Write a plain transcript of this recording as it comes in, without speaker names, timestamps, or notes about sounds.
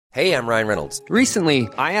Hey, I'm Ryan Reynolds. Recently,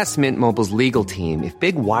 I asked Mint Mobile's legal team if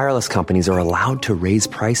big wireless companies are allowed to raise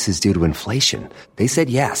prices due to inflation. They said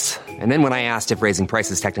yes. And then when I asked if raising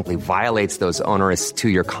prices technically violates those onerous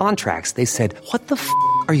two-year contracts, they said, "What the f***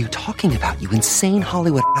 are you talking about, you insane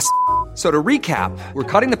Hollywood ass?" So to recap, we're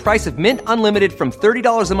cutting the price of Mint Unlimited from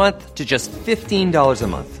 $30 a month to just $15 a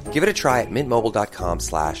month. Give it a try at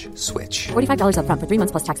mintmobile.com/switch. $45 up front for 3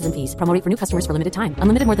 months plus taxes and fees. Promo rate for new customers for limited time.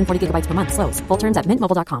 Unlimited more than 40 gigabytes per month. Slows full terms at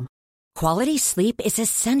mintmobile.com. Quality sleep is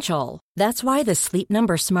essential. That's why the Sleep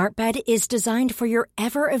Number Smart Bed is designed for your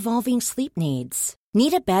ever-evolving sleep needs.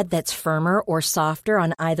 Need a bed that's firmer or softer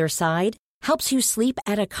on either side? Helps you sleep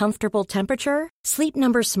at a comfortable temperature? Sleep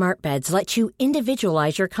Number Smart Beds let you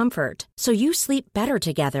individualize your comfort, so you sleep better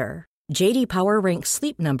together. J.D. Power ranks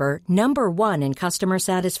Sleep Number number 1 in customer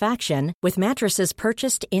satisfaction with mattresses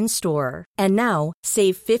purchased in-store. And now,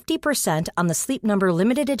 save 50% on the Sleep Number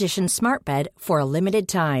Limited Edition Smart Bed for a limited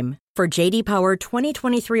time. For J.D. Power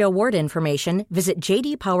 2023 award information, visit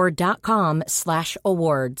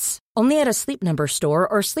jdpower.com/awards. Only at a Sleep Number store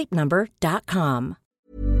or sleepnumber.com.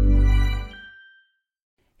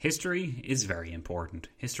 History is very important.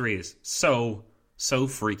 History is so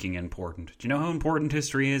freaking important. Do you know how important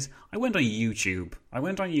history is? I went on YouTube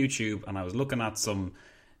and I was looking at some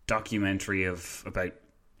documentary about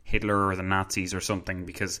Hitler or the Nazis or something,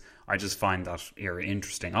 because I just find that era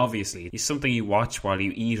interesting. Obviously, it's something you watch while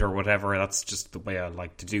you eat or whatever. That's just the way I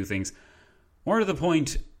like to do things. More to the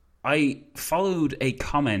point, I followed a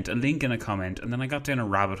link in a comment, and then I got down a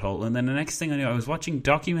rabbit hole, and then the next thing I knew, I was watching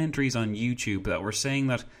documentaries on YouTube that were saying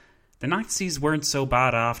that the Nazis weren't so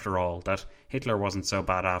bad after all, that Hitler wasn't so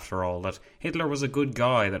bad after all, that Hitler was a good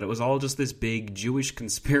guy, that it was all just this big Jewish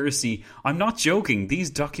conspiracy. I'm not joking.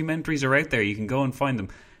 These documentaries are out there. You can go and find them.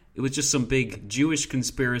 It was just some big Jewish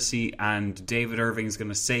conspiracy, and David Irving's going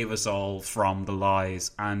to save us all from the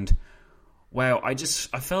lies. And wow, I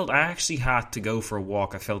felt I actually had to go for a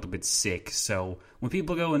walk. I felt a bit sick. So when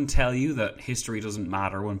people go and tell you that history doesn't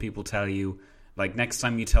matter, when people tell you, like next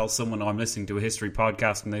time you tell someone, "Oh, I'm listening to a history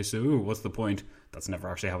podcast," and they say, "Ooh, what's the point?" That's never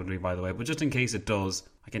actually happened to me, by the way. But just in case it does,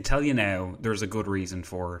 I can tell you now, there's a good reason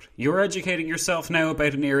for it. You're educating yourself now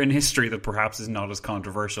about an era in history that perhaps is not as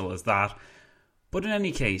controversial as that. But in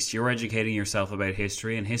any case, you're educating yourself about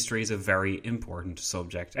history, and history is a very important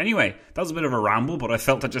subject. Anyway, that was a bit of a ramble, but I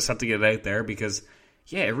felt I just had to get it out there because,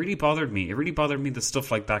 yeah, it really bothered me. It really bothered me that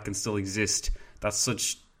stuff like that can still exist, that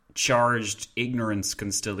such charged ignorance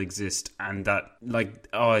can still exist, and that,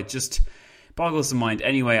 it just boggles the mind.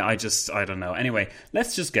 Anyway, I don't know. Anyway,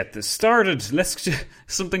 let's just get this started.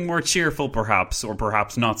 Something more cheerful, perhaps, or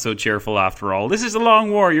perhaps not so cheerful after all. This is The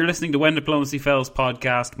Long War. You're listening to When Diplomacy Fails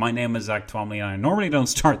podcast. My name is Zach Twomley, and I normally don't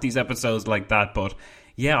start these episodes like that, but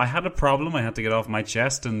yeah, I had a problem I had to get off my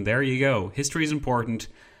chest, and there you go. History is important,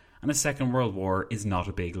 and the Second World War is not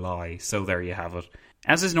a big lie, so there you have it.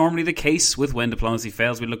 As is normally the case with When Diplomacy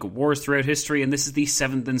Fails, we look at wars throughout history, and this is the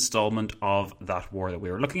 7th installment of that war that we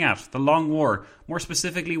were looking at, the Long War. More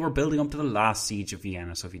specifically, we're building up to the last siege of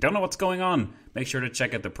Vienna, so if you don't know what's going on, make sure to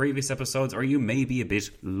check out the previous episodes, or you may be a bit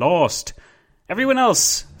lost. Everyone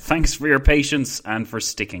else, thanks for your patience and for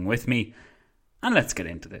sticking with me, and let's get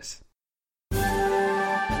into this.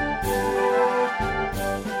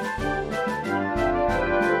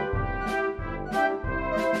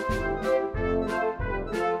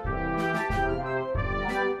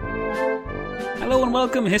 Hello and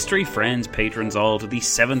welcome, history friends, patrons all, to the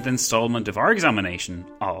 7th installment of our examination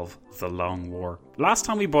of the Long War. Last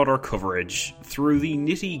time we brought our coverage through the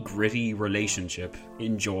nitty-gritty relationship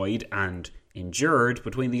enjoyed and endured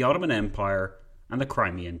between the Ottoman Empire and the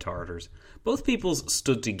Crimean Tartars. Both peoples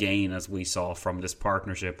stood to gain, as we saw, from this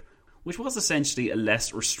partnership, which was essentially a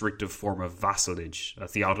less restrictive form of vassalage,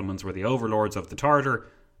 as the Ottomans were the overlords of the Tartar,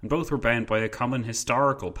 and both were bound by a common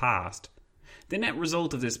historical past. The net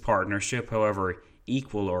result of this partnership, however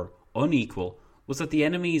equal or unequal, was that the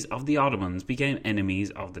enemies of the Ottomans became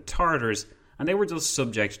enemies of the Tartars, and they were thus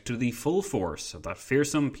subject to the full force of that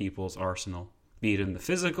fearsome people's arsenal, be it in the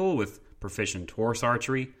physical, with proficient horse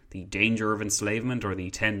archery, the danger of enslavement, or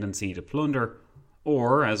the tendency to plunder,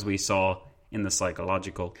 or, as we saw, in the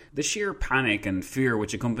psychological. The sheer panic and fear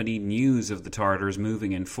which accompanied news of the Tartars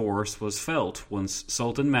moving in force was felt once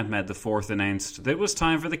Sultan Mehmed IV announced that it was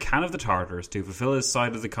time for the Khan of the Tartars to fulfill his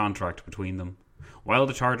side of the contract between them. While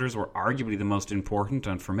the Tartars were arguably the most important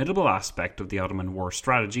and formidable aspect of the Ottoman war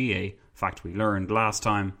strategy, a fact we learned last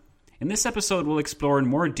time, in this episode we'll explore in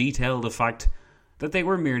more detail the fact that they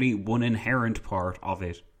were merely one inherent part of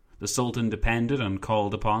it. The Sultan depended and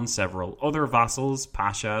called upon several other vassals,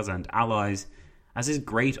 pashas and allies as his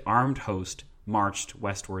great armed host marched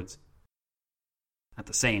westwards. At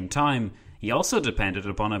the same time, he also depended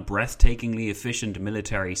upon a breathtakingly efficient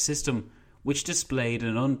military system which displayed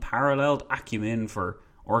an unparalleled acumen for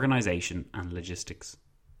organisation and logistics.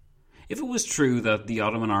 If it was true that the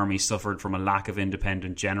Ottoman army suffered from a lack of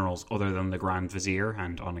independent generals other than the Grand Vizier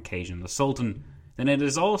and on occasion the Sultan, then it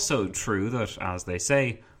is also true that, as they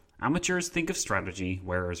say, amateurs think of strategy,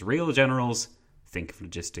 whereas real generals think of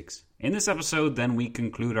logistics. In this episode, then, we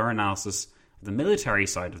conclude our analysis of the military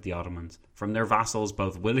side of the Ottomans, from their vassals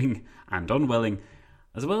both willing and unwilling,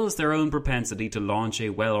 as well as their own propensity to launch a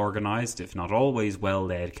well-organised, if not always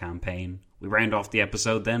well-led campaign. We round off the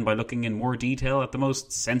episode then by looking in more detail at the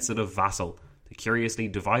most sensitive vassal, the curiously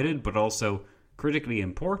divided but also critically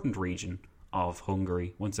important region of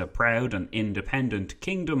Hungary, once a proud and independent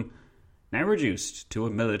kingdom, now reduced to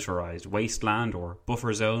a militarised wasteland or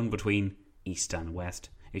buffer zone between East and West.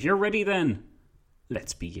 If you're ready then,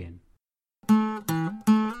 let's begin.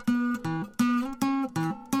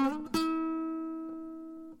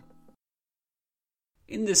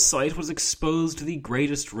 In this site was exposed the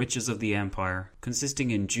greatest riches of the empire,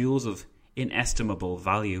 consisting in jewels of inestimable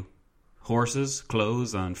value, horses,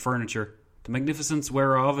 clothes, and furniture, the magnificence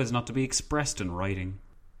whereof is not to be expressed in writing.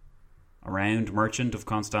 A renowned merchant of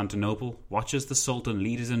Constantinople watches the Sultan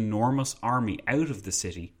lead his enormous army out of the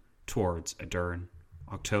city towards Edirne,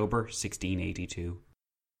 October 1682.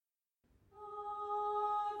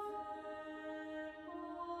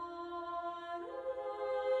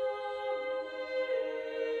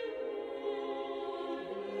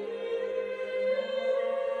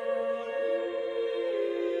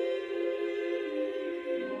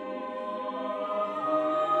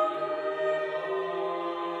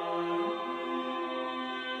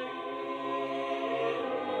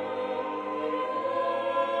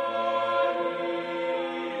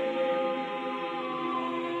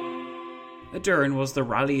 Edirne was the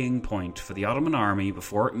rallying point for the Ottoman army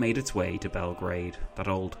before it made its way to Belgrade, that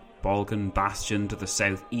old Balkan bastion to the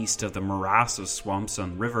southeast of the morass of swamps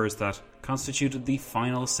and rivers that constituted the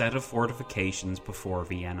final set of fortifications before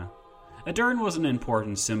Vienna. Edirne was an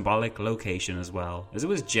important symbolic location as well, as it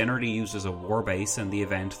was generally used as a war base in the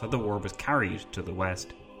event that the war was carried to the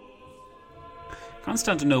west.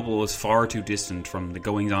 Constantinople was far too distant from the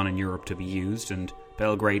goings-on in Europe to be used, and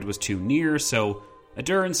Belgrade was too near, so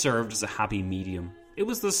Edirne served as a happy medium. It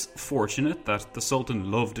was thus fortunate that the Sultan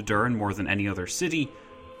loved Edirne more than any other city,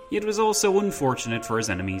 yet it was also unfortunate for his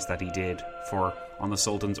enemies that he did, for on the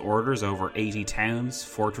Sultan's orders over 80 towns,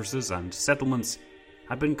 fortresses and settlements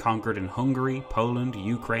had been conquered in Hungary, Poland,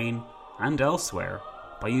 Ukraine and elsewhere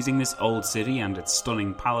by using this old city and its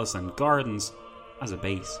stunning palace and gardens as a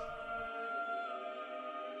base.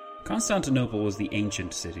 Constantinople was the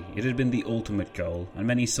ancient city. It had been the ultimate goal, and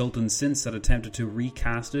many sultans since had attempted to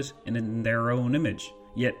recast it in their own image.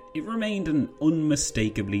 Yet it remained an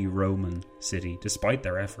unmistakably Roman city, despite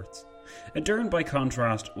their efforts. Edirne, by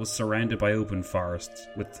contrast, was surrounded by open forests,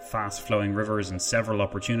 with fast-flowing rivers and several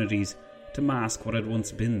opportunities to mask what had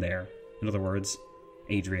once been there. In other words,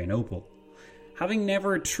 Adrianople. Having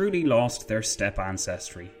never truly lost their steppe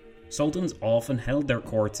ancestry, sultans often held their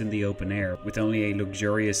courts in the open air, with only a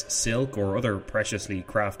luxurious silk or other preciously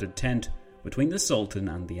crafted tent between the sultan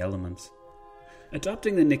and the elements.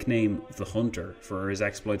 Adopting the nickname the Hunter for his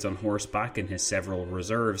exploits on horseback in his several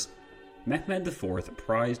reserves, Mehmed IV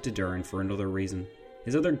prized Edirne for another reason.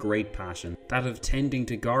 His other great passion, that of tending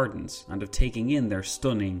to gardens and of taking in their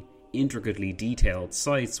stunning, intricately detailed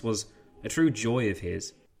sights, was a true joy of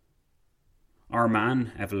his. Our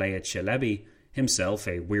man, Evliya Çelebi, himself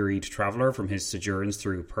a wearied traveller from his sojourns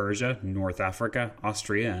through Persia, North Africa,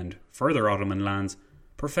 Austria and further Ottoman lands,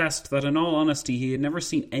 professed that in all honesty he had never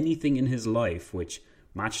seen anything in his life which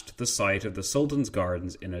matched the sight of the Sultan's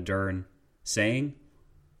gardens in Edirne, saying,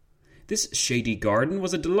 "This shady garden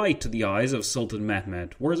was a delight to the eyes of Sultan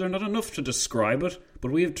Mehmed. Words are not enough to describe it,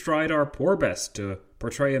 but we have tried our poor best to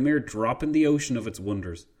portray a mere drop in the ocean of its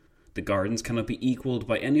wonders. The gardens cannot be equalled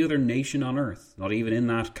by any other nation on earth, not even in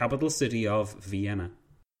that capital city of Vienna."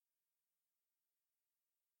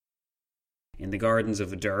 In the gardens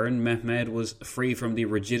of Edirne, Mehmed was free from the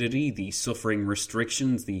rigidity, the suffering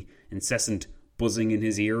restrictions, the incessant buzzing in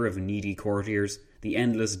his ear of needy courtiers, the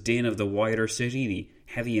endless din of the wider city, the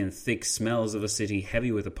heavy and thick smells of a city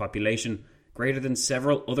heavy with a population greater than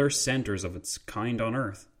several other centres of its kind on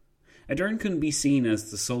earth. Edirne can be seen as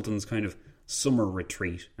the Sultan's kind of summer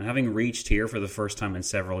retreat, and having reached here for the first time in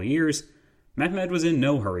several years, Mehmed was in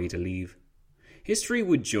no hurry to leave. History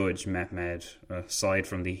would judge Mehmed, aside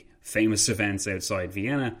from the famous events outside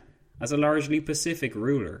Vienna, as a largely pacific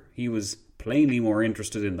ruler. He was plainly more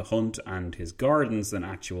interested in the hunt and his gardens than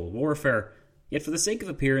actual warfare, Yet for the sake of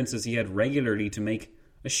appearances he had regularly to make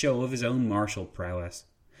a show of his own martial prowess.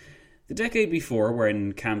 The decade before,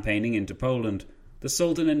 when campaigning into Poland, the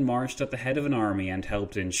Sultan had marched at the head of an army and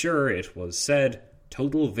helped ensure, it was said,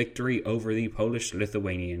 total victory over the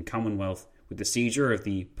Polish-Lithuanian Commonwealth with the seizure of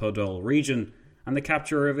the Podol region and the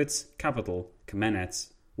capture of its capital,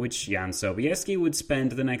 Kamenets, which Jan Sobieski would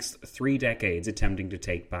spend the next 3 decades attempting to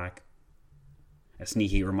take back. A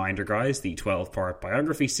sneaky reminder, guys, the 12-part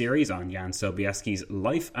biography series on Jan Sobieski's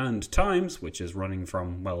life and times, which is running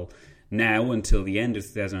from, well, now until the end of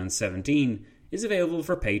 2017, is available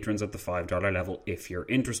for patrons at the $5 level if you're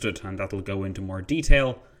interested, and that'll go into more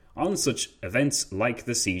detail on such events like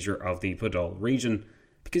the seizure of the Podol region,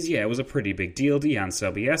 because it was a pretty big deal to Jan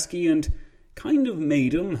Sobieski and kind of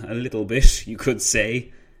made him, a little bit, you could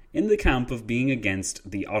say, in the camp of being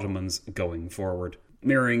against the Ottomans going forward.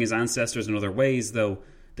 Mirroring his ancestors in other ways, though,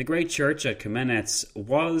 the great church at Kamenets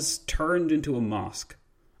was turned into a mosque,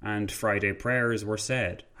 and Friday prayers were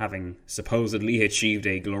said, having supposedly achieved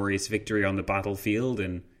a glorious victory on the battlefield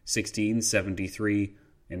in 1673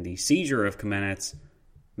 in the seizure of Kamenets.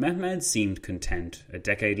 Mehmed seemed content, a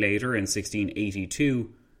decade later in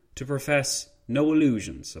 1682, to profess no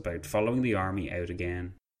illusions about following the army out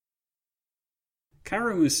again.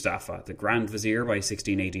 Kara Mustafa, the Grand Vizier by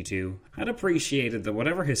 1682, had appreciated that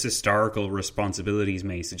whatever his historical responsibilities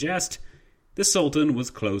may suggest, the Sultan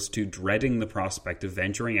was close to dreading the prospect of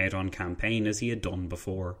venturing out on campaign as he had done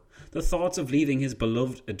before. The thoughts of leaving his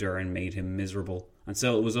beloved Edirne made him miserable, and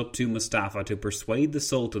so it was up to Mustafa to persuade the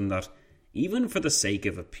Sultan that, even for the sake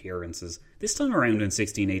of appearances, this time around in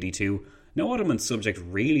 1682, no Ottoman subject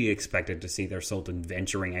really expected to see their Sultan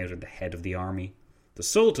venturing out at the head of the army. The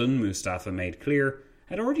Sultan, Mustafa made clear,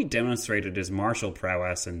 had already demonstrated his martial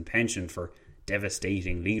prowess and penchant for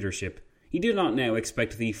devastating leadership. He did not now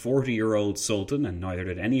expect the 40-year-old Sultan, and neither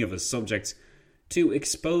did any of his subjects, to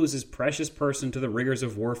expose his precious person to the rigours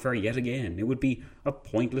of warfare yet again. It would be a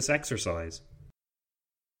pointless exercise.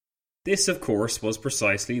 This, of course, was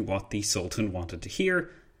precisely what the Sultan wanted to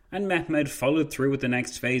hear, and Mehmed followed through with the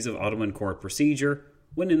next phase of Ottoman court procedure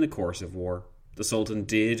when in the course of war. The Sultan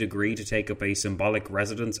did agree to take up a symbolic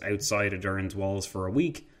residence outside Edirne's walls for a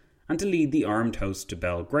week, and to lead the armed host to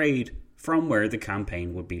Belgrade, from where the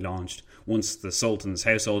campaign would be launched. Once the Sultan's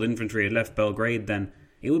household infantry had left Belgrade, then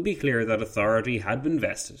it would be clear that authority had been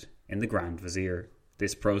vested in the Grand Vizier.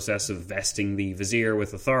 This process of vesting the Vizier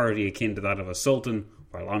with authority akin to that of a Sultan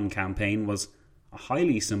while on campaign was a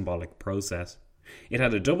highly symbolic process. It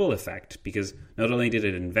had a double effect, because not only did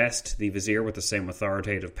it invest the Vizier with the same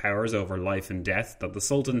authoritative powers over life and death that the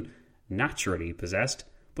Sultan naturally possessed,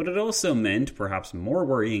 but it also meant, perhaps more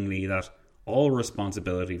worryingly, that all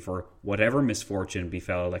responsibility for whatever misfortune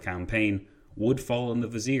befell the campaign would fall on the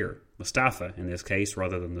Vizier, Mustafa in this case,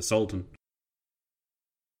 rather than the Sultan.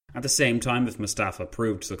 At the same time, if Mustafa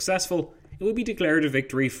proved successful, it would be declared a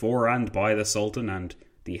victory for and by the Sultan, and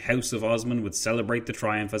the House of Osman would celebrate the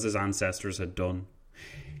triumph as his ancestors had done.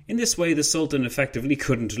 In this way, the Sultan effectively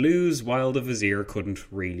couldn't lose, while the Vizier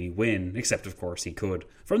couldn't really win, except of course he could.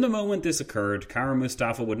 From the moment this occurred, Kara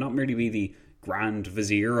Mustafa would not merely be the Grand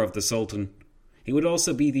Vizier of the Sultan, he would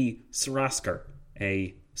also be the Saraskar,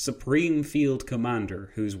 a supreme field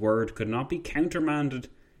commander whose word could not be countermanded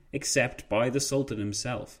except by the Sultan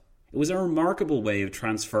himself. It was a remarkable way of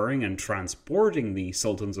transferring and transporting the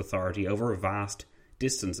Sultan's authority over vast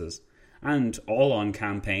distances, and all on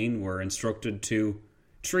campaign were instructed to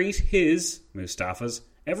treat his, Mustafa's,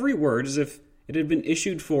 every word as if it had been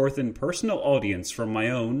issued forth in personal audience from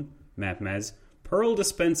my own, Mehmed's,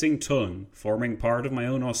 pearl-dispensing tongue, forming part of my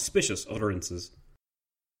own auspicious utterances.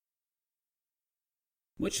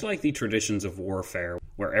 Much like the traditions of warfare,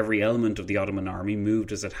 where every element of the Ottoman army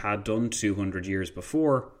moved as it had done 200 years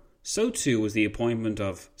before, so too was the appointment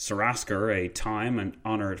of Saraskar a time and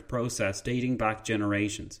honoured process dating back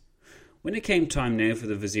generations. When it came time now for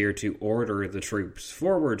the Vizier to order the troops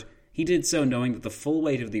forward, he did so knowing that the full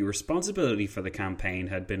weight of the responsibility for the campaign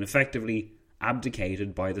had been effectively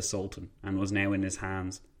abdicated by the Sultan, and was now in his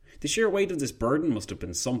hands. The sheer weight of this burden must have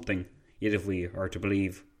been something, yet if we are to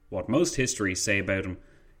believe what most histories say about him,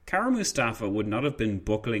 Kara Mustafa would not have been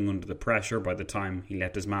buckling under the pressure by the time he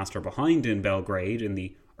left his master behind in Belgrade in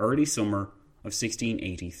the early summer of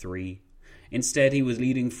 1683. Instead, he was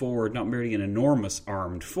leading forward not merely an enormous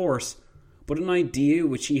armed force, but an idea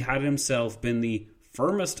which he had himself been the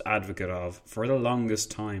firmest advocate of for the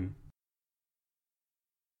longest time.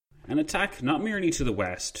 An attack not merely to the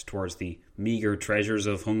west, towards the meagre treasures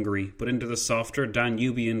of Hungary, but into the softer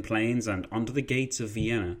Danubian plains and onto the gates of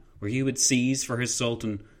Vienna, where he would seize for his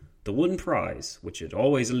Sultan the one prize which had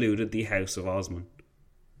always eluded the House of Osman.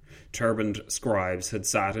 Turbaned scribes had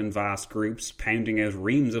sat in vast groups, pounding out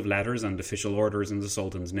reams of letters and official orders in the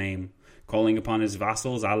Sultan's name, calling upon his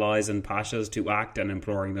vassals, allies and pashas to act and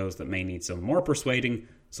imploring those that may need some more persuading,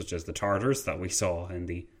 such as the Tartars that we saw in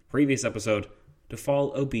the previous episode, to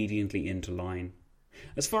fall obediently into line.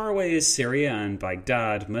 As far away as Syria and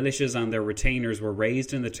Baghdad, militias and their retainers were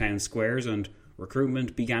raised in the town squares and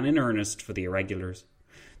recruitment began in earnest for the irregulars.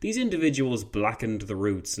 These individuals blackened the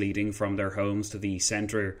routes leading from their homes to the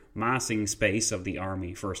centre massing space of the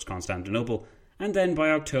army, first Constantinople, and then by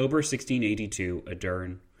October 1682,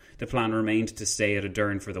 Adern. The plan remained to stay at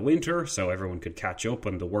Adern for the winter, so everyone could catch up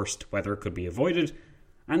and the worst weather could be avoided,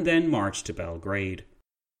 and then march to Belgrade.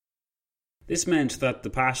 This meant that the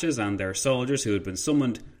pashas and their soldiers who had been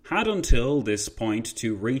summoned had until this point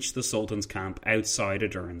to reach the Sultan's camp outside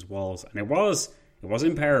Adern's walls, and it was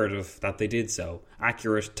imperative that they did so.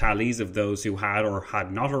 Accurate tallies of those who had or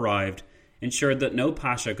had not arrived ensured that no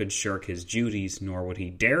pasha could shirk his duties, nor would he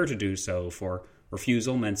dare to do so, for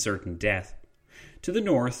refusal meant certain death. To the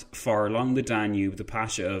north, far along the Danube, the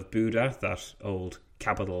Pasha of Buda, that old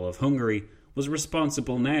capital of Hungary, was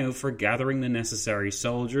responsible now for gathering the necessary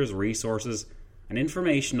soldiers, resources, and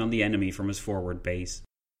information on the enemy from his forward base.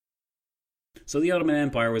 So the Ottoman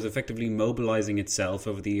Empire was effectively mobilizing itself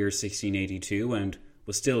over the year 1682 and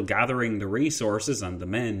was still gathering the resources and the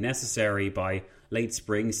men necessary by late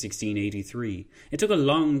spring 1683. It took a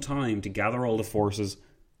long time to gather all the forces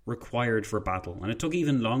required for battle, and it took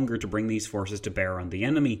even longer to bring these forces to bear on the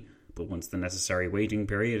enemy, but once the necessary waiting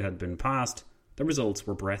period had been passed, the results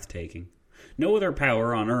were breathtaking. No other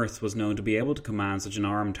power on earth was known to be able to command such an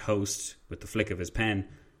armed host with the flick of his pen,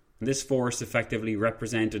 and this force effectively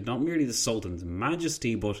represented not merely the Sultan's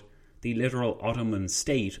majesty, but the literal Ottoman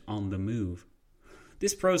state on the move.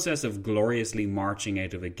 This process of gloriously marching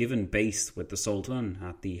out of a given base with the Sultan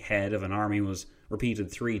at the head of an army was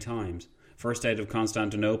repeated 3 times. First out of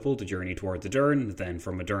Constantinople to journey towards Adern, then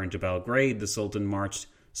from Adern to Belgrade, the Sultan marched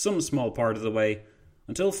some small part of the way,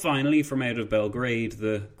 until finally from out of Belgrade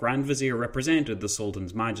the Grand Vizier represented the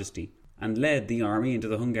Sultan's majesty and led the army into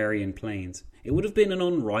the Hungarian plains. It would have been an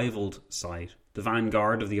unrivalled sight. The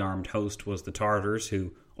vanguard of the armed host was the Tartars,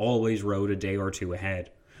 who always rode a day or two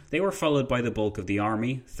ahead. They were followed by the bulk of the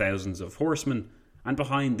army, thousands of horsemen, and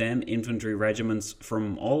behind them infantry regiments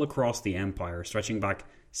from all across the empire, stretching back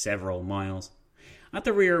several miles. At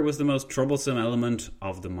the rear was the most troublesome element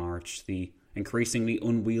of the march, the increasingly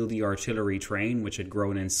unwieldy artillery train, which had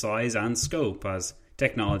grown in size and scope as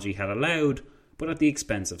technology had allowed, but at the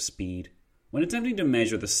expense of speed. When attempting to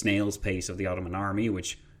measure the snail's pace of the Ottoman army,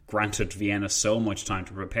 which granted Vienna so much time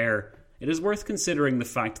to prepare, it is worth considering the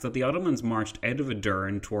fact that the Ottomans marched out of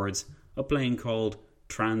Adern towards a plain called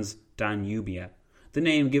Transdanubia, the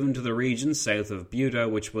name given to the region south of Buda,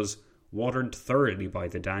 which was watered thoroughly by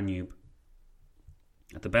the Danube.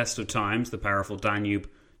 At the best of times, the powerful Danube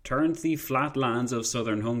turned the flat lands of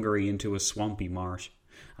southern Hungary into a swampy marsh.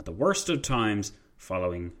 At the worst of times,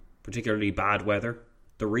 following particularly bad weather,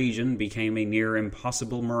 the region became a near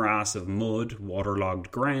impossible morass of mud,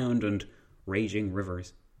 waterlogged ground, and raging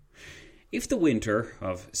rivers. If the winter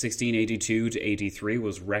of 1682 to 83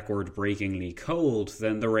 was record-breakingly cold,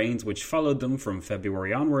 then the rains which followed them from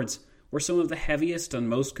February onwards were some of the heaviest and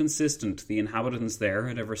most consistent the inhabitants there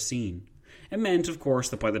had ever seen. It meant, of course,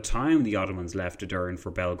 that by the time the Ottomans left Adern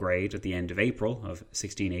for Belgrade at the end of April of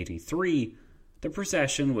 1683, the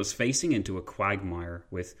procession was facing into a quagmire,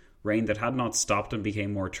 with rain that had not stopped and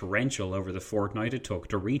became more torrential over the fortnight it took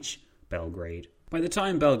to reach Belgrade. By the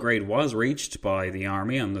time Belgrade was reached by the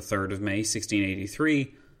army on the 3rd of May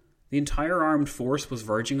 1683, the entire armed force was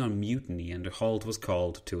verging on mutiny and a halt was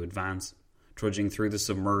called to advance. Trudging through the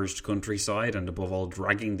submerged countryside and above all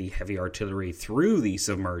dragging the heavy artillery through the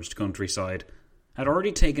submerged countryside had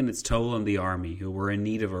already taken its toll on the army, who were in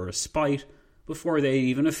need of a respite before they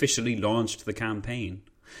even officially launched the campaign.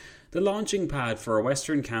 The launching pad for a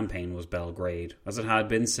western campaign was Belgrade, as it had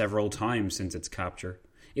been several times since its capture.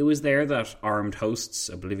 It was there that armed hosts,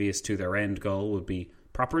 oblivious to their end goal, would be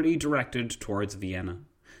properly directed towards Vienna.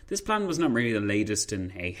 This plan was not merely the latest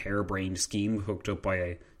in a harebrained scheme cooked up by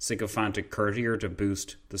a sycophantic courtier to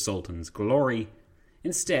boost the Sultan's glory.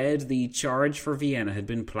 Instead, the charge for Vienna had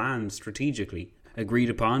been planned strategically, agreed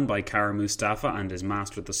upon by Kara Mustafa and his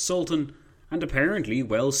master the Sultan, and apparently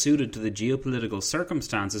well suited to the geopolitical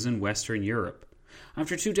circumstances in Western Europe.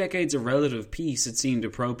 After 2 decades of relative peace, it seemed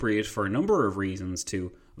appropriate for a number of reasons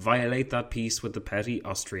to violate that peace with the petty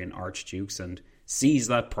Austrian archdukes and seize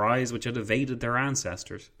that prize which had evaded their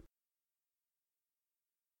ancestors.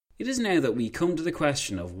 It is now that we come to the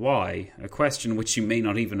question of why, a question which you may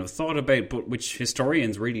not even have thought about, but which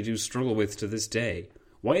historians really do struggle with to this day.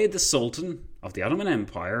 Why had the Sultan of the Ottoman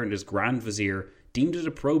Empire and his Grand Vizier deemed it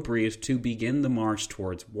appropriate to begin the march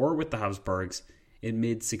towards war with the Habsburgs in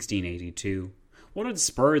mid-1682? What had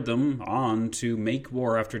spurred them on to make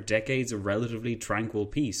war after decades of relatively tranquil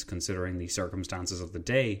peace, considering the circumstances of the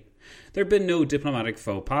day? There had been no diplomatic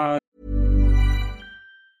faux pas.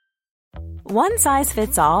 One size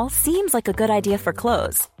fits all seems like a good idea for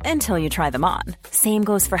clothes until you try them on. Same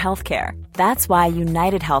goes for healthcare. That's why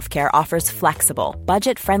United Healthcare offers flexible,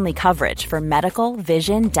 budget-friendly coverage for medical,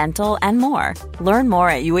 vision, dental, and more. Learn more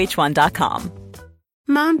at uh1.com.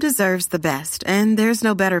 Mom deserves the best, and there's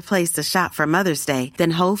no better place to shop for Mother's Day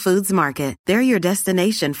than Whole Foods Market. They're your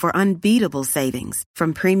destination for unbeatable savings,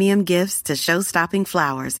 from premium gifts to show-stopping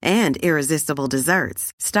flowers and irresistible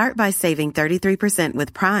desserts. Start by saving 33%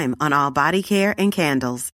 with Prime on all body care and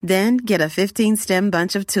candles. Then get a 15-stem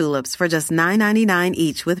bunch of tulips for just $9.99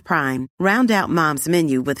 each with Prime. Round out Mom's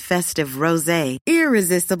menu with festive rosé,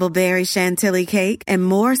 irresistible berry chantilly cake, and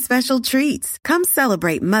more special treats. Come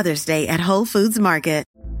celebrate Mother's Day at Whole Foods Market.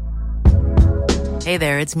 Hey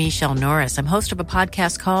there, it's Michelle Norris. I'm host of a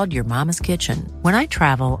podcast called Your Mama's Kitchen. When I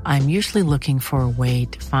travel, I'm usually looking for a way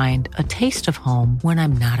to find a taste of home when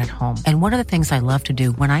I'm not at home. And one of the things I love to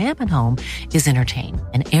do when I am at home is entertain.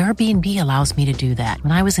 And Airbnb allows me to do that.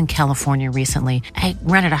 When I was in California recently, I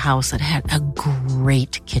rented a house that had a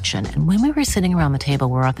great kitchen. And when we were sitting around the table,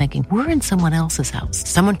 we were all thinking, we're in someone else's house.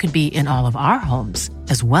 Someone could be in all of our homes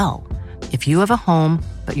as well. If you have a home,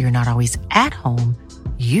 but you're not always at home,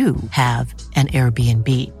 you have an Airbnb.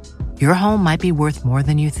 Your home might be worth more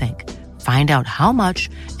than you think. Find out how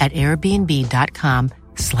much at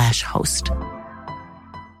airbnb.com/host.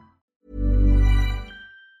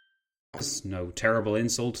 No terrible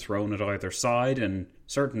insult thrown at either side, and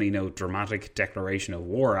certainly no dramatic declaration of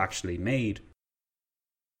war actually made.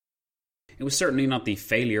 It was certainly not the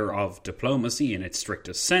failure of diplomacy in its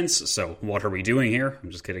strictest sense, so what are we doing here? I'm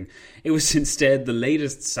just kidding. It was instead the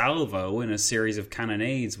latest salvo in a series of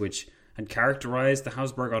cannonades which had characterised the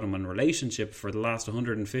Habsburg-Ottoman relationship for the last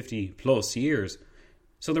 150 plus years.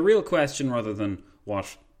 So the real question, rather than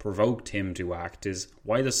what provoked him to act, is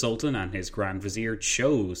why the Sultan and his Grand Vizier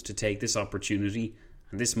chose to take this opportunity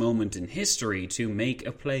and this moment in history to make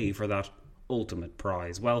a play for that ultimate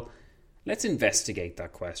prize. Well, let's investigate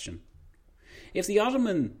that question. If the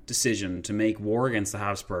Ottoman decision to make war against the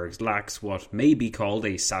Habsburgs lacks what may be called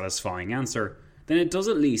a satisfying answer, then it does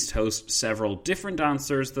at least host several different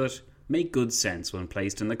answers that make good sense when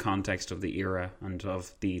placed in the context of the era and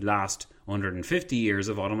of the last 150 years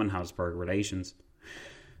of Ottoman-Habsburg relations.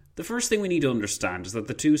 The first thing we need to understand is that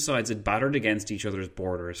the two sides had battered against each other's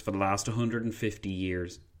borders for the last 150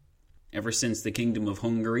 years. Ever since the Kingdom of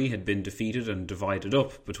Hungary had been defeated and divided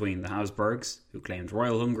up between the Habsburgs, who claimed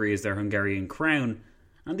Royal Hungary as their Hungarian crown,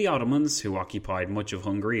 and the Ottomans, who occupied much of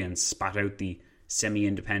Hungary and spat out the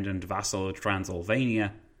semi-independent vassal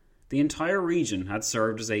Transylvania, the entire region had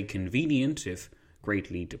served as a convenient, if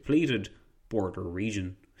greatly depleted, border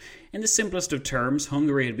region. In the simplest of terms,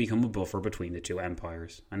 Hungary had become a buffer between the two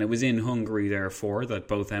empires, and it was in Hungary, therefore, that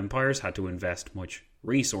both empires had to invest much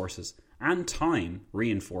resources and time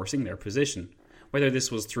reinforcing their position, whether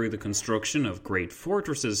this was through the construction of great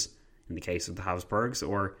fortresses, in the case of the Habsburgs,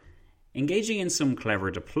 or engaging in some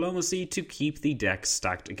clever diplomacy to keep the decks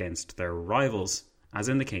stacked against their rivals, as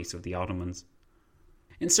in the case of the Ottomans.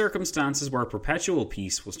 In circumstances where perpetual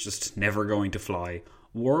peace was just never going to fly,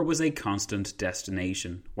 war was a constant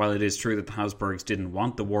destination. While it is true that the Habsburgs didn't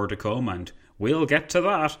want the war to come, and we'll get to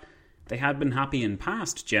that, they had been happy in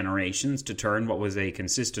past generations to turn what was a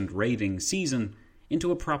consistent raiding season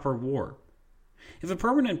into a proper war. If a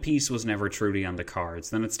permanent peace was never truly on the cards,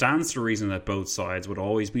 then it stands to reason that both sides would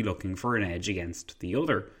always be looking for an edge against the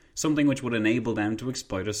other, something which would enable them to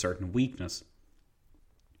exploit a certain weakness.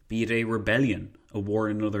 Be it a rebellion, a war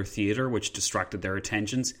in another theatre which distracted their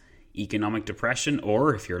attentions, economic depression,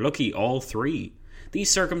 or, if you're lucky, all three.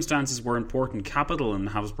 These circumstances were important capital in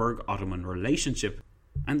the Habsburg-Ottoman relationship,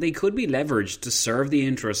 and they could be leveraged to serve the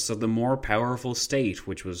interests of the more powerful state,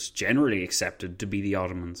 which was generally accepted to be the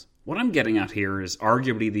Ottomans. What I'm getting at here is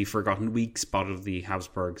arguably the forgotten weak spot of the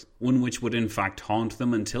Habsburgs, one which would in fact haunt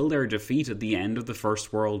them until their defeat at the end of the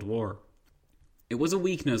First World War. It was a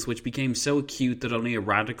weakness which became so acute that only a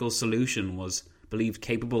radical solution was believed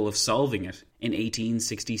capable of solving it in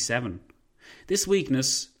 1867. This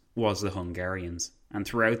weakness was the Hungarians, and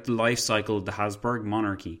throughout the life cycle of the Habsburg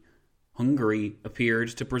monarchy, Hungary appeared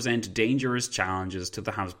to present dangerous challenges to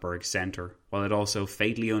the Habsburg centre, while it also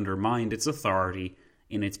fatally undermined its authority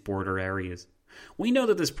in its border areas. We know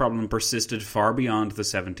that this problem persisted far beyond the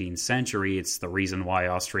 17th century. It's the reason why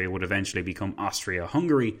Austria would eventually become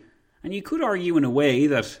Austria-Hungary, And you could argue in a way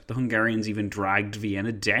that the Hungarians even dragged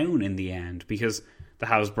Vienna down in the end, because the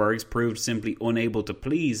Habsburgs proved simply unable to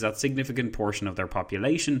please that significant portion of their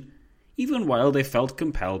population, even while they felt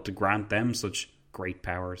compelled to grant them such great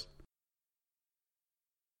powers.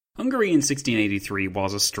 Hungary in 1683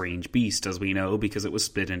 was a strange beast, as we know, because it was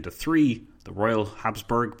split into three: the Royal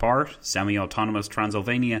Habsburg part, semi-autonomous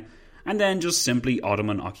Transylvania, and then just simply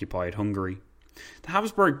Ottoman-occupied Hungary. The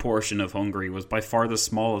Habsburg portion of Hungary was by far the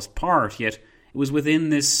smallest part, yet it was within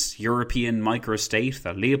this European microstate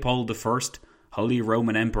that Leopold I, Holy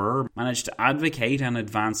Roman Emperor, managed to advocate and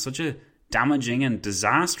advance such a damaging and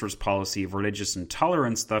disastrous policy of religious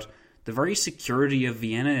intolerance that the very security of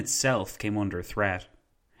Vienna itself came under threat.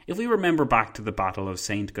 If we remember back to the Battle of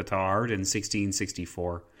St. Gotthard in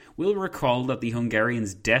 1664, we'll recall that the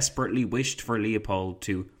Hungarians desperately wished for Leopold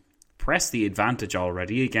to press the advantage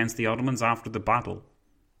already against the Ottomans after the battle,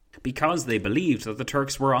 because they believed that the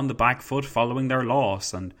Turks were on the back foot following their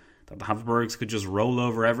loss, and that the Habsburgs could just roll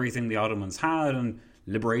over everything the Ottomans had and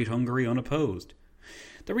liberate Hungary unopposed.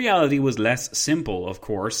 The reality was less simple, of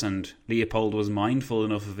course, and Leopold was mindful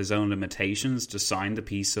enough of his own limitations to sign the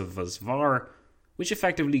Peace of Vasvar, which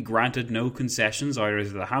effectively granted no concessions either to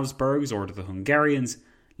the Habsburgs or to the Hungarians,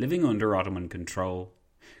 living under Ottoman control.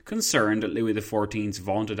 Concerned at Louis XIV's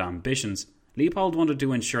vaunted ambitions, Leopold wanted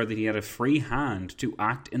to ensure that he had a free hand to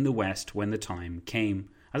act in the West when the time came,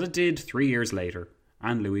 as it did 3 years later,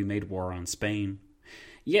 and Louis made war on Spain.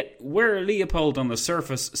 Yet, where Leopold on the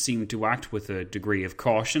surface seemed to act with a degree of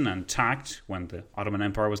caution and tact when the Ottoman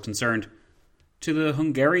Empire was concerned, to the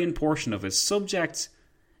Hungarian portion of his subjects,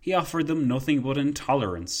 he offered them nothing but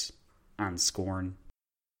intolerance and scorn.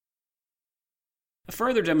 A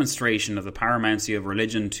further demonstration of the paramountcy of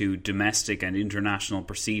religion to domestic and international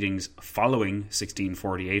proceedings following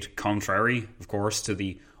 1648, contrary, of course, to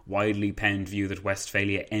the widely penned view that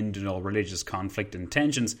Westphalia ended all religious conflict and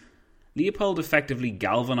tensions, Leopold effectively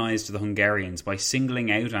galvanised the Hungarians by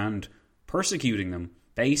singling out and persecuting them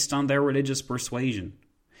based on their religious persuasion.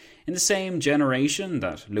 In the same generation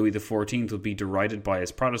that Louis XIV would be derided by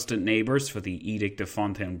his Protestant neighbours for the Edict of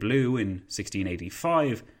Fontainebleau in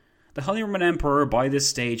 1685, the Holy Roman Emperor by this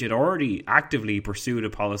stage had already actively pursued a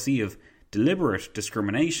policy of deliberate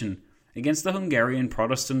discrimination against the Hungarian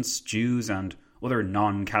Protestants, Jews and other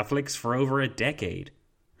non-Catholics for over a decade.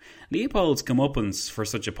 Leopold's comeuppance for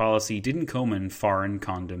such a policy didn't come in foreign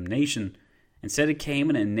condemnation. Instead, it came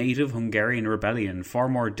in a native Hungarian rebellion far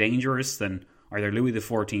more dangerous than either Louis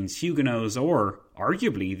XIV's Huguenots or,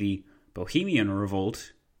 arguably, the Bohemian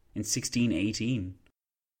Revolt in 1618.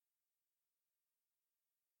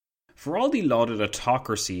 For all the lauded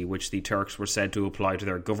autocracy which the Turks were said to apply to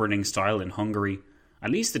their governing style in Hungary, at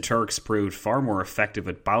least the Turks proved far more effective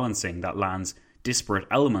at balancing that land's disparate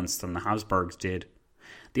elements than the Habsburgs did.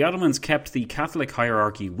 The Ottomans kept the Catholic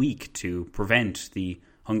hierarchy weak to prevent the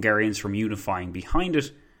Hungarians from unifying behind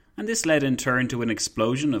it, and this led in turn to an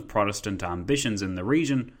explosion of Protestant ambitions in the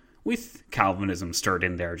region, with Calvinism stirred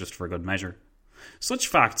in there just for good measure. Such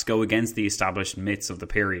facts go against the established myths of the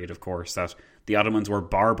period, of course, that the Ottomans were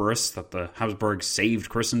barbarous, that the Habsburgs saved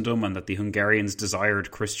Christendom, and that the Hungarians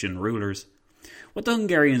desired Christian rulers. What the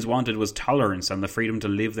Hungarians wanted was tolerance and the freedom to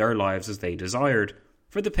live their lives as they desired.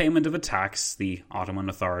 For the payment of a tax, the Ottoman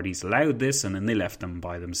authorities allowed this, and then they left them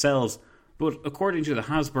by themselves. But according to the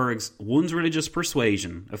Habsburgs, one's religious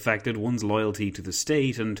persuasion affected one's loyalty to the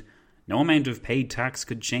state, and no amount of paid tax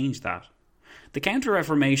could change that. The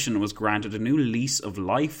Counter-Reformation was granted a new lease of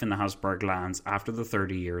life in the Habsburg lands after the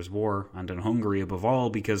 30 Years' War, and in Hungary above all,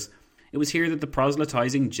 because it was here that the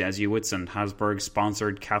proselytizing Jesuits and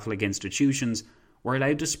Habsburg-sponsored Catholic institutions were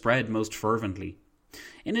allowed to spread most fervently.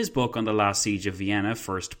 In his book on the Last Siege of Vienna,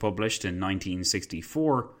 first published in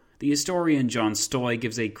 1964, the historian John Stoy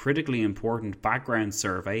gives a critically important background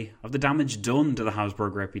survey of the damage done to the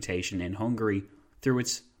Habsburg reputation in Hungary through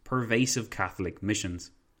its pervasive Catholic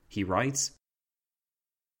missions. He writes,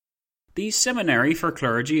 "The seminary for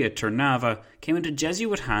clergy at Trnava came into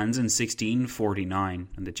Jesuit hands in 1649,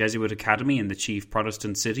 and the Jesuit academy in the chief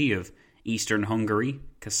Protestant city of eastern Hungary,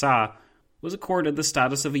 Kassa, was accorded the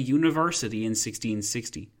status of a university in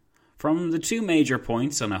 1660. From the two major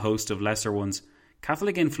points and a host of lesser ones,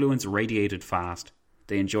 Catholic influence radiated fast.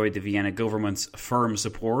 They enjoyed the Vienna government's firm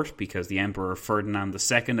support because the Emperor Ferdinand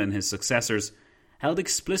II and his successors held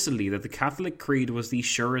explicitly that the Catholic creed was the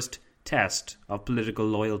surest test of political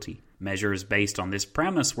loyalty. Measures based on this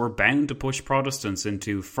premise were bound to push Protestants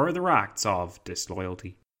into further acts of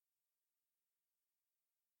disloyalty."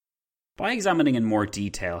 By examining in more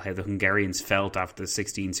detail how the Hungarians felt after the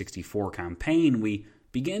 1664 campaign, we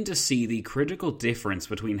begin to see the critical difference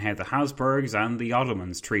between how the Habsburgs and the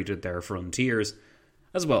Ottomans treated their frontiers,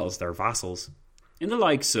 as well as their vassals. In the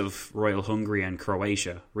likes of Royal Hungary and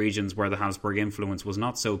Croatia, regions where the Habsburg influence was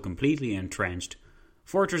not so completely entrenched,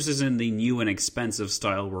 fortresses in the new and expensive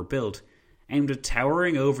style were built, aimed at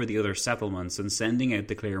towering over the other settlements and sending out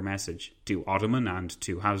the clear message, to Ottoman and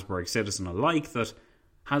to Habsburg citizen alike, that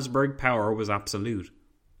Habsburg power was absolute.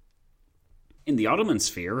 In the Ottoman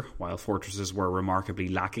sphere, while fortresses were remarkably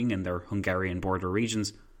lacking in their Hungarian border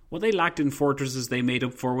regions, what they lacked in fortresses they made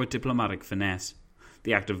up for with diplomatic finesse.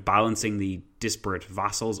 The act of balancing the disparate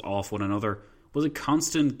vassals off one another was a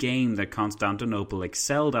constant game that Constantinople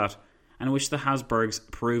excelled at, and which the Habsburgs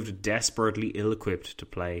proved desperately ill-equipped to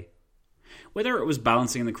play. Whether it was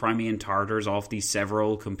balancing the Crimean Tartars off the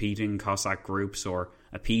several competing Cossack groups, or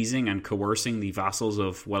appeasing and coercing the vassals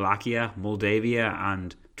of Wallachia, Moldavia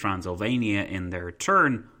and Transylvania in their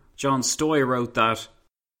turn, John Stoy wrote that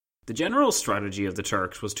the general strategy of the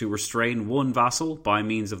Turks was to restrain one vassal by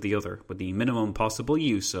means of the other, with the minimum possible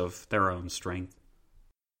use of their own strength.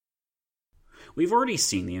 We've already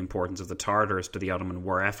seen the importance of the Tartars to the Ottoman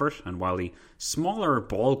war effort, and while the smaller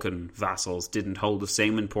Balkan vassals didn't hold the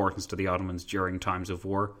same importance to the Ottomans during times of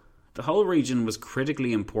war, the whole region was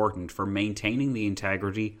critically important for maintaining the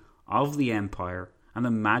integrity of the empire and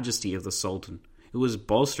the majesty of the Sultan, who was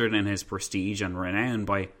bolstered in his prestige and renown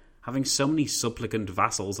by having so many supplicant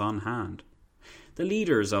vassals on hand. The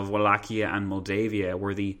leaders of Wallachia and Moldavia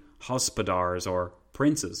were the Hospodars, or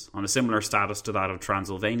princes, on a similar status to that of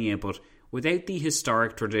Transylvania, but without the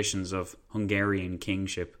historic traditions of Hungarian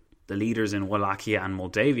kingship. The leaders in Wallachia and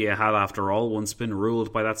Moldavia had, after all, once been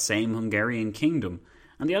ruled by that same Hungarian kingdom,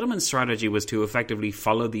 and the Ottoman strategy was to effectively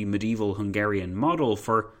follow the medieval Hungarian model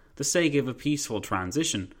for the sake of a peaceful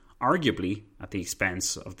transition, arguably at the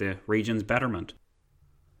expense of the region's betterment.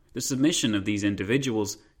 The submission of these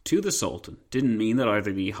individuals to the Sultan didn't mean that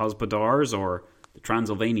either the Hospodars or the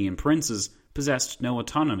Transylvanian princes possessed no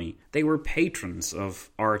autonomy. They were patrons of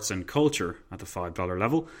arts and culture at the $5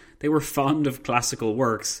 level, they were fond of classical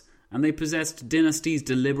works, and they possessed dynasties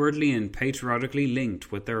deliberately and patriotically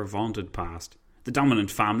linked with their vaunted past. The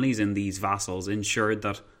dominant families in these vassals ensured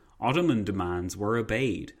that Ottoman demands were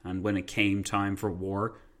obeyed, and when it came time for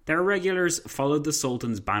war, their regulars followed the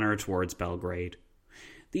Sultan's banner towards Belgrade.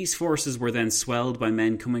 These forces were then swelled by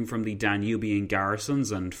men coming from the Danubian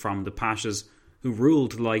garrisons and from the pashas who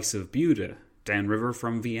ruled the likes of Buda, downriver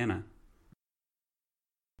from Vienna.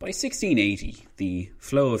 By 1680, the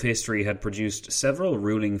flow of history had produced several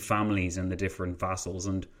ruling families in the different vassals,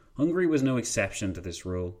 and Hungary was no exception to this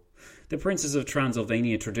rule. The princes of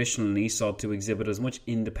Transylvania traditionally sought to exhibit as much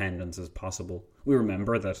independence as possible. We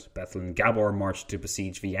remember that Bethlen Gabor marched to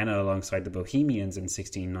besiege Vienna alongside the Bohemians in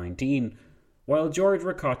 1619, while George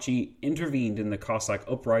Rákóczi intervened in the Cossack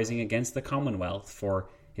uprising against the Commonwealth for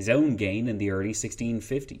his own gain in the early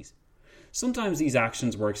 1650s. Sometimes these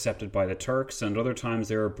actions were accepted by the Turks, and other times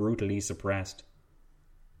they were brutally suppressed.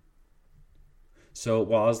 So it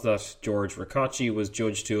was that George Rákóczi was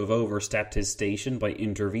judged to have overstepped his station by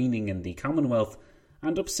intervening in the Commonwealth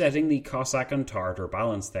and upsetting the Cossack and Tartar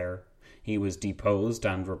balance there. He was deposed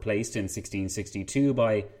and replaced in 1662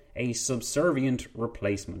 by a subservient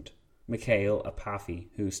replacement, Mikhail Apafi,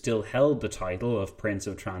 who still held the title of Prince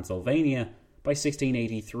of Transylvania by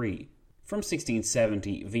 1683. From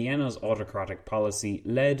 1670, Vienna's autocratic policy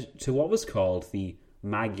led to what was called the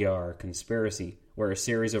Magyar Conspiracy, where a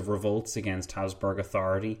series of revolts against Habsburg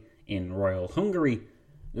authority in Royal Hungary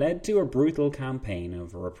led to a brutal campaign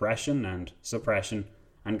of repression and suppression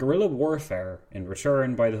and guerrilla warfare in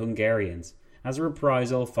return by the Hungarians, as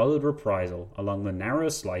reprisal followed reprisal along the narrow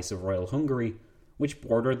slice of Royal Hungary which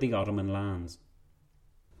bordered the Ottoman lands.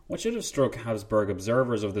 What should have struck Habsburg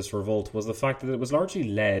observers of this revolt was the fact that it was largely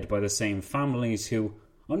led by the same families who,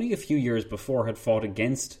 only a few years before, had fought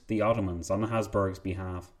against the Ottomans on the Habsburgs'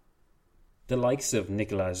 behalf. The likes of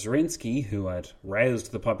Nicholas Zrinski, who had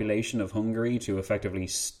roused the population of Hungary to effectively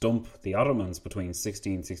stump the Ottomans between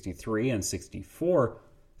 1663 and 64,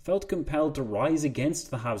 felt compelled to rise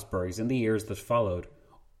against the Habsburgs in the years that followed,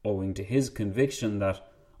 owing to his conviction that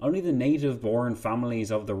only the native-born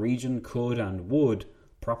families of the region could and would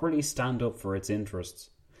properly stand up for its interests.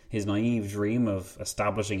 His naive dream of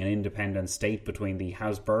establishing an independent state between the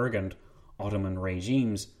Habsburg and Ottoman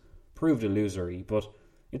regimes proved illusory, but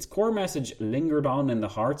its core message lingered on in the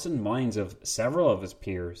hearts and minds of several of his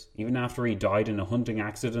peers, even after he died in a hunting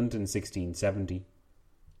accident in 1670.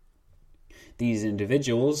 These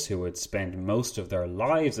individuals, who had spent most of their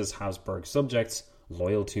lives as Habsburg subjects,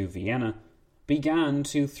 loyal to Vienna, began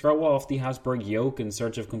to throw off the Habsburg yoke in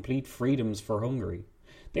search of complete freedoms for Hungary.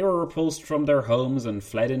 They were repulsed from their homes and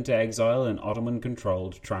fled into exile in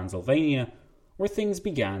Ottoman-controlled Transylvania, where things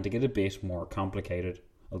began to get a bit more complicated.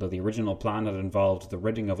 Although the original plan had involved the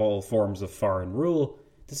ridding of all forms of foreign rule,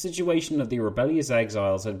 the situation of the rebellious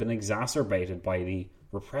exiles had been exacerbated by the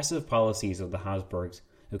repressive policies of the Habsburgs,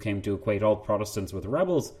 who came to equate all Protestants with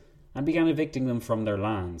rebels and began evicting them from their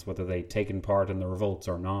lands, whether they'd taken part in the revolts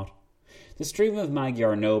or not. The stream of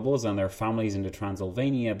Magyar nobles and their families into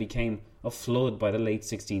Transylvania became a flood by the late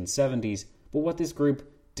 1670s, but what this group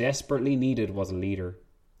desperately needed was a leader.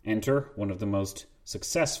 Enter one of the most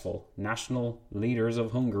successful national leaders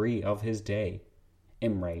of Hungary of his day,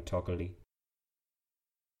 Imre Thököly.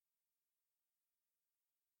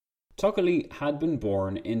 Thököly had been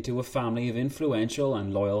born into a family of influential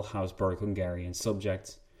and loyal Habsburg Hungarian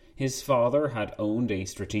subjects. His father had owned a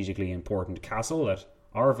strategically important castle at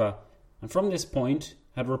Arva, and from this point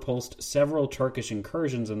had repulsed several Turkish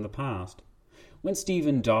incursions in the past. When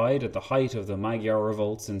Stephen died at the height of the Magyar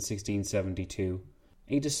revolts in 1672,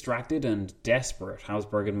 a distracted and desperate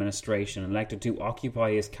Habsburg administration elected to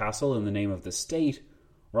occupy his castle in the name of the state,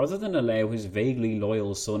 rather than allow his vaguely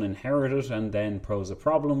loyal son inherit it and then pose a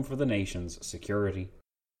problem for the nation's security.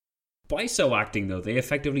 By so acting, though, they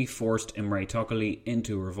effectively forced Imre Thököly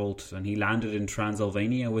into revolt, and he landed in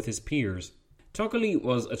Transylvania with his peers. Thököly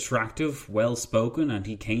was attractive, well-spoken, and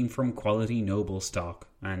he came from quality noble stock,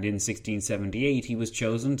 and in 1678 he was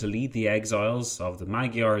chosen to lead the exiles of the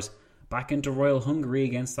Magyars back into royal Hungary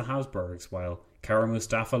against the Habsburgs, while Kara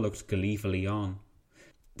Mustafa looked gleefully on.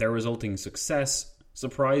 Their resulting success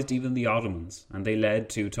surprised even the Ottomans, and they led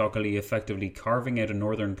to Thököly effectively carving out a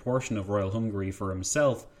northern portion of royal Hungary for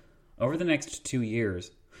himself over the next 2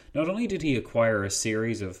 years. Not only did he acquire a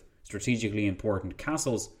series of strategically important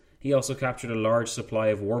castles, he also captured a large supply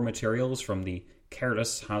of war materials from the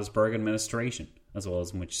careless Habsburg administration, as well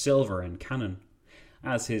as much silver and cannon.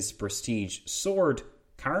 As his prestige soared,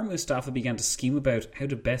 Kara Mustafa began to scheme about how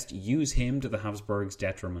to best use him to the Habsburgs'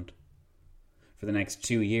 detriment. For the next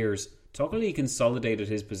 2 years, Thököly consolidated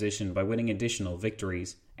his position by winning additional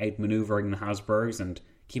victories, outmaneuvering the Habsburgs and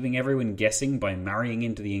keeping everyone guessing by marrying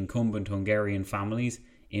into the incumbent Hungarian families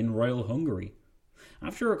in royal Hungary.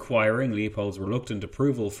 After acquiring Leopold's reluctant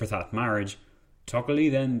approval for that marriage, Thököly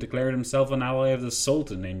then declared himself an ally of the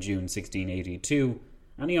Sultan in June 1682,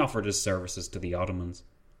 and he offered his services to the Ottomans.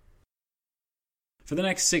 For the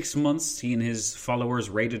next 6 months, he and his followers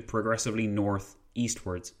raided progressively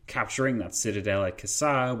north-eastwards, capturing that citadel at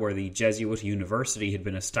Kassa, where the Jesuit university had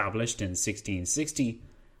been established in 1660,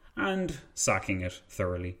 and sacking it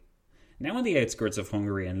thoroughly. Now on the outskirts of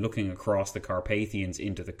Hungary and looking across the Carpathians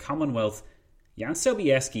into the Commonwealth, Jan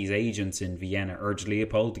Sobieski's agents in Vienna urged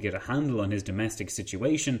Leopold to get a handle on his domestic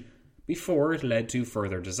situation before it led to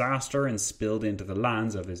further disaster and spilled into the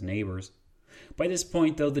lands of his neighbours. By this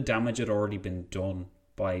point, though, the damage had already been done.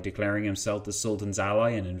 By declaring himself the Sultan's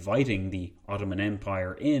ally and inviting the Ottoman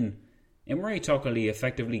Empire in, Imre Thököly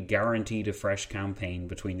effectively guaranteed a fresh campaign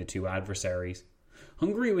between the two adversaries.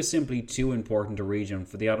 Hungary was simply too important a region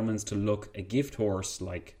for the Ottomans to look a gift horse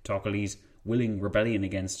like Thököly's willing rebellion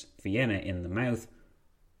against Vienna in the mouth.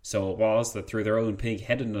 So it was that through their own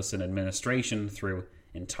pig-headedness in administration, through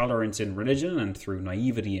intolerance in religion, and through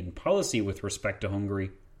naivety in policy with respect to Hungary,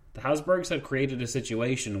 the Habsburgs had created a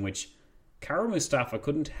situation which Kara Mustafa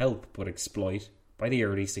couldn't help but exploit by the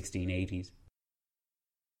early 1680s.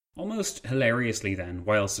 Almost hilariously then,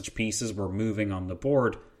 while such pieces were moving on the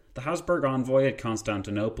board, the Habsburg envoy at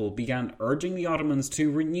Constantinople began urging the Ottomans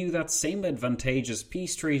to renew that same advantageous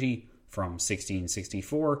peace treaty from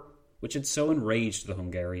 1664, which had so enraged the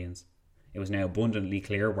Hungarians. It was now abundantly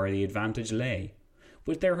clear where the advantage lay.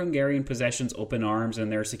 With their Hungarian possessions up in arms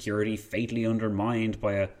and their security fatally undermined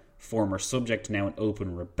by a former subject now in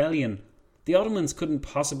open rebellion, the Ottomans couldn't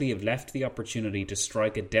possibly have left the opportunity to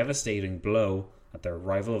strike a devastating blow at their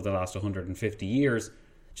rival of the last 150 years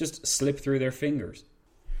just slip through their fingers.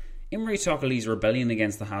 Imre Thököly's rebellion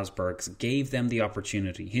against the Habsburgs gave them the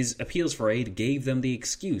opportunity. His appeals for aid gave them the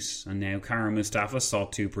excuse, and now Kara Mustafa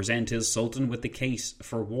sought to present his sultan with the case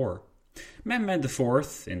for war. Mehmed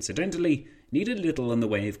IV, incidentally, needed little in the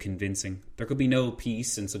way of convincing. There could be no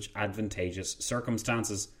peace in such advantageous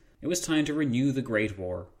circumstances. It was time to renew the Great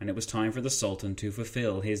War, and it was time for the Sultan to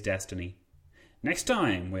fulfill his destiny. Next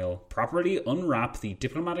time, we'll properly unwrap the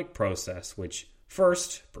diplomatic process which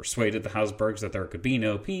first persuaded the Habsburgs that there could be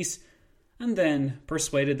no peace, and then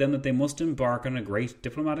persuaded them that they must embark on a great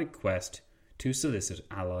diplomatic quest to solicit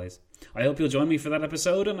allies. I hope you'll join me for that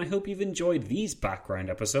episode, and I hope you've enjoyed these background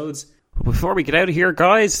episodes. But before we get out of here,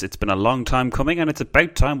 guys, it's been a long time coming, and it's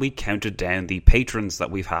about time we counted down the patrons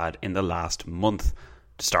that we've had in the last month.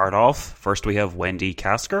 To start off, first we have Wendy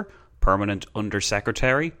Kasker, Permanent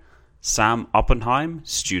Undersecretary, Sam Oppenheim,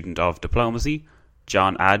 Student of Diplomacy,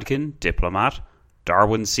 John Adkin, Diplomat,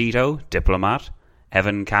 Darwin Sito, Diplomat,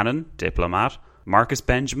 Evan Cannon, Diplomat, Marcus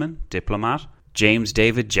Benjamin, Diplomat, James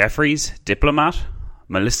David Jeffries, Diplomat,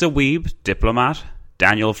 Melissa Weeb, Diplomat,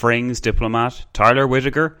 Daniel Frings, Diplomat, Tyler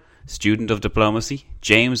Whittaker, Student of Diplomacy,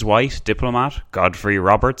 James White, Diplomat, Godfrey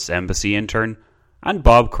Roberts, Embassy Intern, and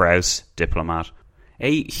Bob Krause, Diplomat.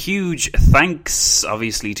 A huge thanks,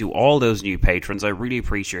 obviously, to all those new patrons. I really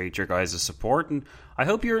appreciate your guys' support, and I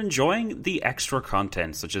hope you're enjoying the extra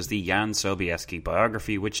content, such as the Jan Sobieski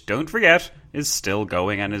biography, which, don't forget, is still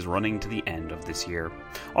going and is running to the end of this year.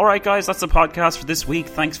 Alright guys, that's the podcast for this week.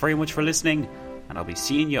 Thanks very much for listening, and I'll be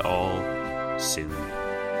seeing you all soon.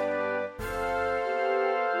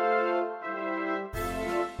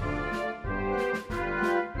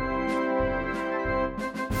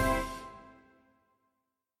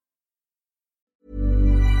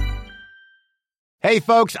 Hey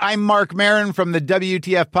folks, I'm Mark Maron from the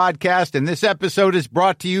WTF Podcast, and this episode is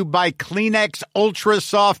brought to you by Kleenex Ultra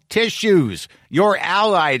Soft Tissues, your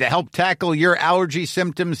ally to help tackle your allergy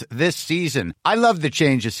symptoms this season. I love the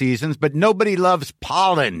change of seasons, but nobody loves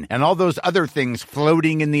pollen and all those other things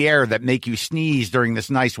floating in the air that make you sneeze during this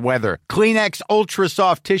nice weather. Kleenex Ultra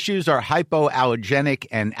Soft Tissues are hypoallergenic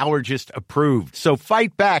and allergist approved, so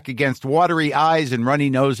fight back against watery eyes and runny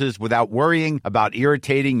noses without worrying about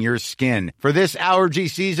irritating your skin. For this allergy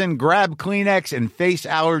season, grab Kleenex and face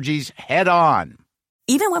allergies head on.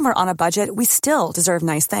 Even when we're on a budget, we still deserve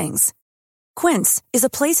nice things. Quince is a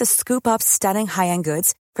place to scoop up stunning high-end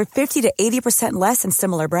goods for 50 to 80% less than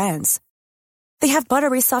similar brands. They have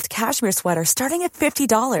buttery soft cashmere sweaters starting at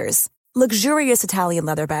 $50, luxurious Italian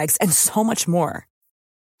leather bags, and so much more.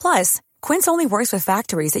 Plus, Quince only works with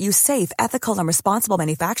factories that use safe, ethical, and responsible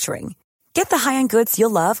manufacturing. Get the high-end goods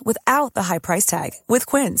you'll love without the high price tag with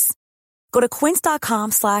Quince. Go to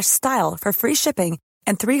quince.com/style for free shipping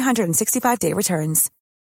and 365-day returns.